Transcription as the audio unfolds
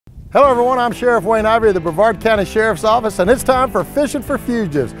Hello everyone, I'm Sheriff Wayne Ivey of the Brevard County Sheriff's Office, and it's time for Fishing for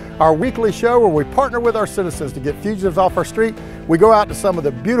Fugitives, our weekly show where we partner with our citizens to get fugitives off our street. We go out to some of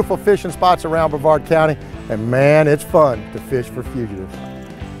the beautiful fishing spots around Brevard County, and man, it's fun to fish for fugitives.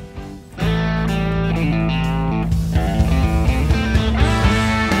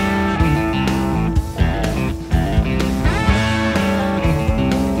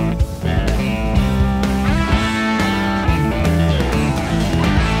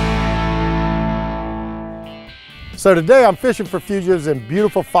 So today I'm fishing for fugitives in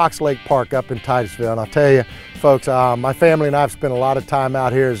beautiful Fox Lake Park up in Titusville, and I'll tell you folks, my family and I have spent a lot of time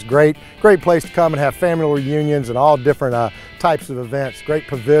out here. It's a great place to come and have family reunions and all different types of events, great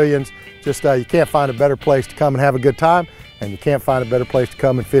pavilions. Just you can't find a better place to come and have a good time, and you can't find a better place to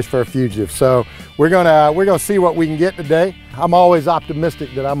come and fish for a fugitive. So we're gonna see what we can get today. I'm always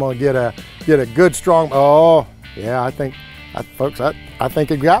optimistic that I'm gonna get a good strong, oh yeah, I think I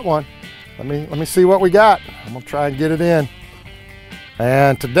got one. Let me see what we got. I'm gonna try and get it in.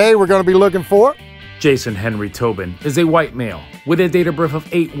 And today we're gonna be looking for Jason Henry Tobin is a white male with a date of birth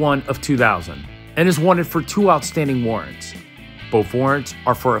of 8/1/2000 and is wanted for 2 outstanding warrants. Both warrants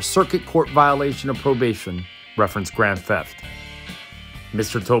are for a circuit court violation of probation, reference grand theft.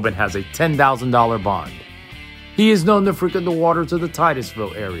 Mr. Tobin has a $10,000 bond. He is known to frequent the waters of the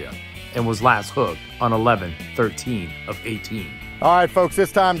Titusville area and was last hooked on 11/13/18. All right, folks,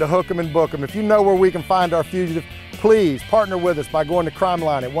 it's time to hook them and book them. If you know where we can find our fugitive, please partner with us by going to Crime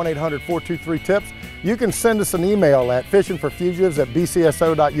Line at 1-800-423-TIPS. You can send us an email at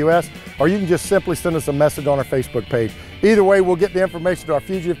fishingforfugitives@bcso.us, or you can just simply send us a message on our Facebook page. Either way, we'll get the information to our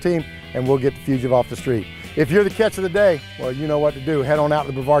fugitive team, and we'll get the fugitive off the street. If you're the catch of the day, well, you know what to do. Head on out to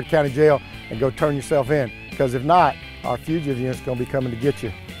the Brevard County Jail and go turn yourself in, because if not, our fugitive unit's gonna be coming to get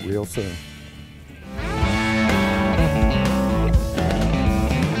you real soon.